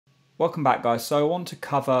Welcome back, guys. So I want to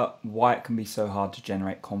cover why it can be so hard to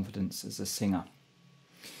generate confidence as a singer.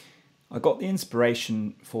 I got the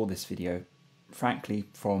inspiration for this video, frankly,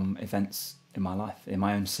 from events in my life, in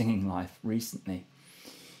my own singing life recently.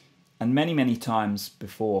 And many times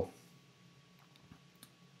before.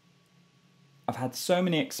 I've had so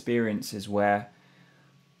many experiences where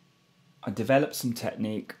I develop some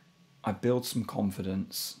technique, I build some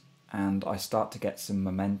confidence, and I start to get some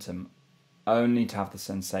momentum, only to have the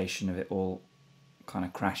sensation of it all kind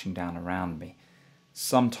of crashing down around me.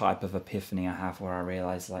 Some type of epiphany I have where I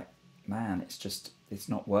realise, like, man, it's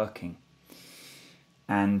not working.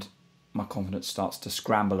 And my confidence starts to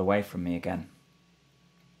scramble away from me again.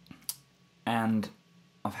 And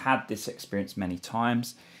I've had this experience many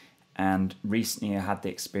times, and recently I had the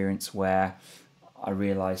experience where I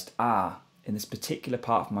realised, in this particular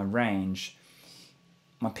part of my range,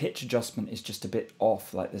 my pitch adjustment is just a bit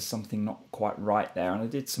off, like there's something not quite right there. And I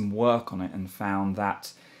did some work on it and found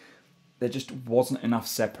that there just wasn't enough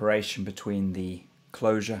separation between the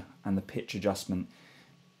closure and the pitch adjustment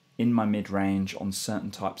in my mid-range on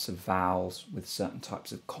certain types of vowels with certain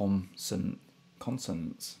types of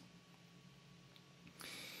consonants.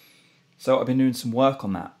 So I've been doing some work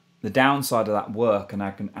on that. The downside of that work and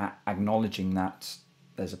acknowledging that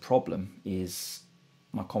there's a problem is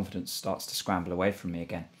my confidence starts to scramble away from me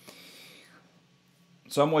again.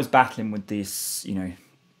 So I'm always battling with this,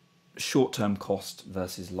 short-term cost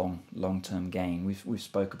versus long-term gain. We've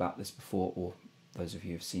spoke about this before, or those of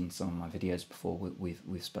you who've seen some of my videos before,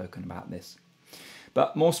 we've spoken about this.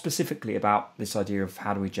 But more specifically about this idea of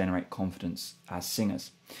how do we generate confidence as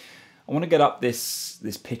singers. I want to get up this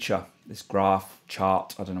picture, this graph,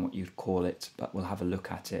 chart, I don't know what you'd call it, but we'll have a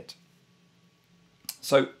look at it.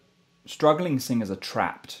 So, struggling singers are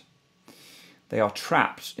trapped. They are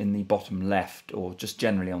trapped in the bottom left, or just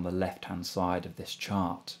generally on the left-hand side of this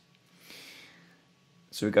chart.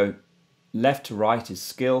 So we go left to right is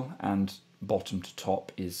skill, and bottom to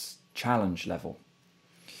top is challenge level.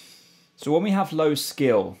 So when we have low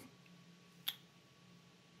skill,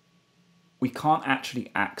 we can't actually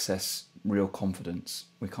access real confidence.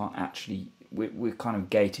 We can't actually, we're kind of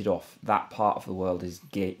gated off. That part of the world is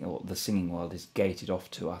or the singing world is gated off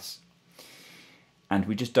to us. And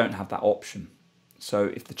we just don't have that option. So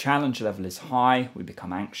if the challenge level is high, we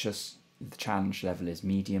become anxious. If the challenge level is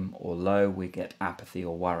medium or low, we get apathy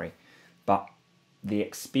or worry. But the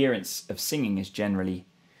experience of singing is generally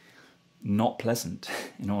not pleasant,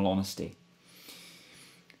 in all honesty.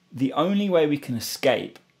 The only way we can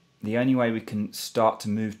escape, the only way we can start to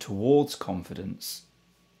move towards confidence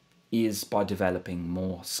is by developing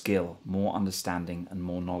more skill, more understanding and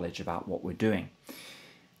more knowledge about what we're doing.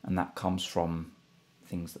 And that comes from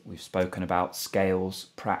things that we've spoken about: scales,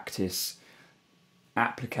 practice,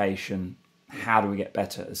 application. How do we get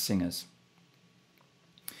better as singers?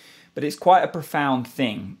 But it's quite a profound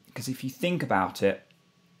thing, because if you think about it,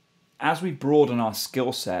 as we broaden our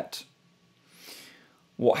skill set,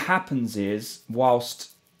 what happens is,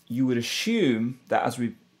 whilst you would assume that as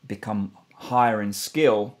we become higher in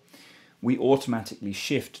skill, we automatically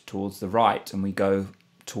shift towards the right and we go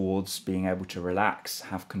towards being able to relax,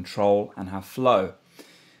 have control and have flow.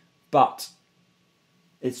 But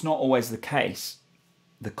it's not always the case.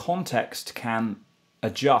 The context can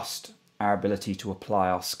adjust our ability to apply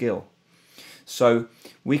our skill. So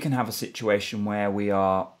we can have a situation where we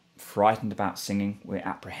are frightened about singing, we're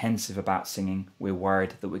apprehensive about singing, we're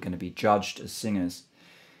worried that we're going to be judged as singers.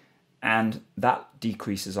 And that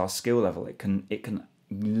decreases our skill level. It can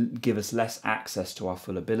give us less access to our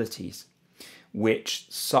full abilities, which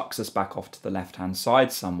sucks us back off to the left-hand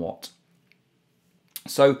side somewhat.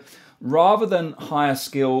 So rather than higher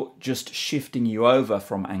skill just shifting you over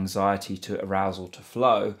from anxiety to arousal to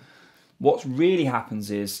flow, what really happens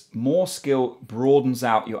is more skill broadens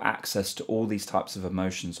out your access to all these types of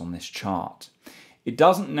emotions on this chart. It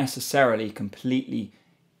doesn't necessarily completely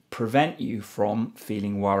prevent you from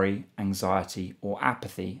feeling worry, anxiety, or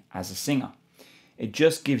apathy as a singer. It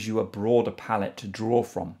just gives you a broader palette to draw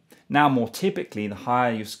from. Now, more typically, the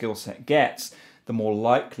higher your skill set gets, the more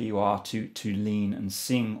likely you are to lean and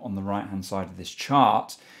sing on the right-hand side of this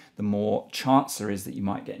chart, the more chance there is that you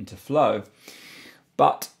might get into flow.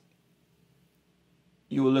 But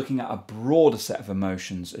you're looking at a broader set of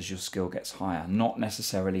emotions as your skill gets higher, not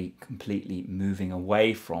necessarily completely moving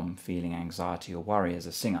away from feeling anxiety or worry as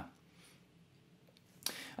a singer.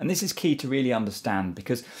 And this is key to really understand,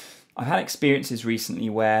 because I've had experiences recently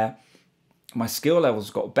where my skill levels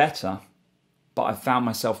got better, but I've found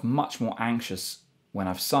myself much more anxious when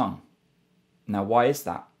I've sung. Now, why is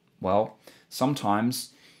that? Well,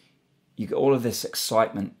 sometimes you get all of this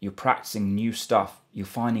excitement, you're practicing new stuff, you're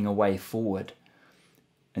finding a way forward.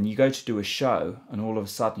 And you go to do a show and all of a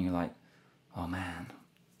sudden you're like, oh man,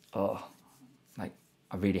 like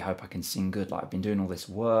I really hope I can sing good. Like I've been doing all this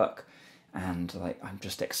work and like I'm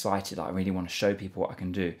just excited. I really want to show people what I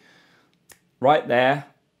can do. Right there,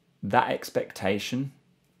 that expectation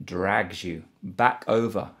drags you back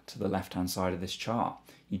over to the left-hand side of this chart.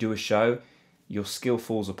 You do a show, your skill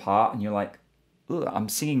falls apart and you're like, I'm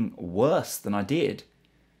singing worse than I did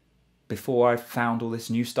before I found all this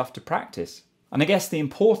new stuff to practice. And I guess the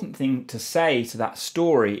important thing to say to that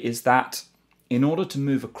story is that in order to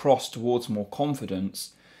move across towards more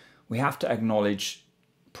confidence, we have to acknowledge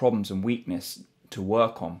problems and weakness to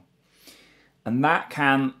work on. And that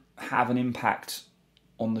can have an impact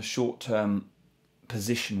on the short-term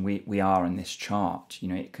position we are in this chart. You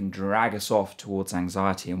know, it can drag us off towards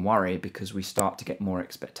anxiety and worry because we start to get more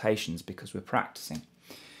expectations because we're practicing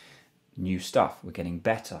new stuff. We're getting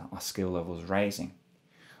better. Our skill level's raising.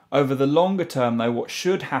 Over the longer term, though, what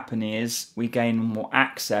should happen is we gain more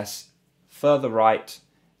access further right,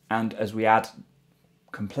 and as we add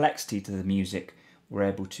complexity to the music, we're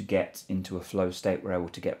able to get into a flow state. We're able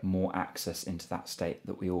to get more access into that state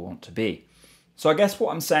that we all want to be. So I guess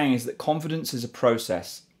what I'm saying is that confidence is a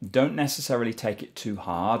process. Don't necessarily take it too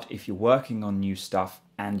hard if you're working on new stuff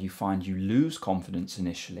and you find you lose confidence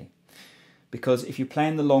initially. Because if you're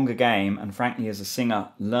playing the longer game, and frankly as a singer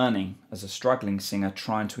learning, as a struggling singer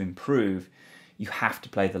trying to improve, you have to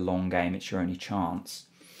play the long game. It's your only chance.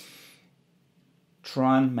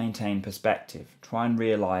 Try and maintain perspective. Try and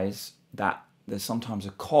realize that there's sometimes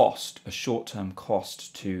a cost, a short-term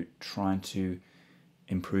cost to trying to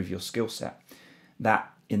improve your skill set.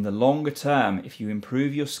 That in the longer term, if you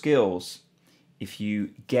improve your skills, if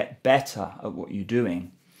you get better at what you're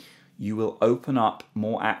doing, you will open up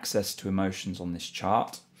more access to emotions on this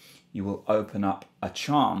chart. You will open up a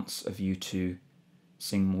chance of you to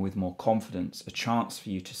sing with more confidence, a chance for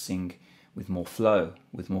you to sing with more flow,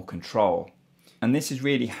 with more control. And this is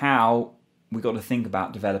really how we've got to think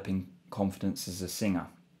about developing confidence as a singer.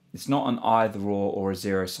 It's not an either or a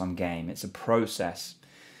zero-sum game. It's a process.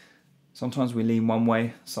 Sometimes we lean one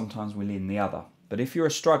way, sometimes we lean the other. But if you're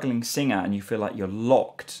a struggling singer and you feel like you're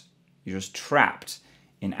locked, you're just trapped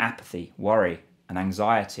in apathy, worry, and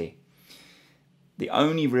anxiety, the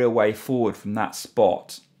only real way forward from that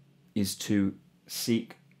spot is to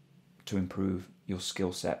seek to improve your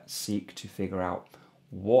skill set, seek to figure out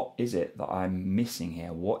what is it that I'm missing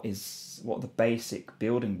here, what are the basic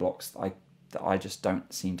building blocks that I just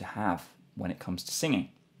don't seem to have when it comes to singing.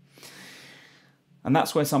 And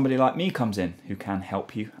that's where somebody like me comes in, who can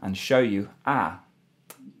help you and show you,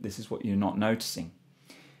 this is what you're not noticing.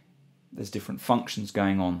 There's different functions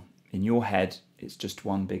going on. In your head, it's just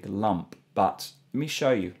one big lump. But let me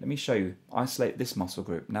show you. Isolate this muscle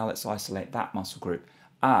group. Now let's isolate that muscle group.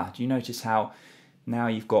 Do you notice how now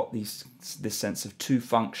you've got this sense of two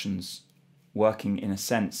functions working in a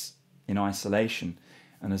sense in isolation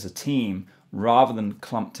and as a team rather than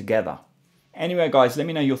clumped together? Anyway, guys, let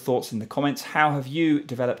me know your thoughts in the comments. How have you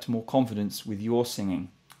developed more confidence with your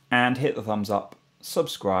singing? And hit the thumbs up,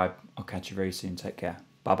 subscribe. I'll catch you very soon. Take care.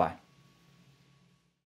 Bye-bye.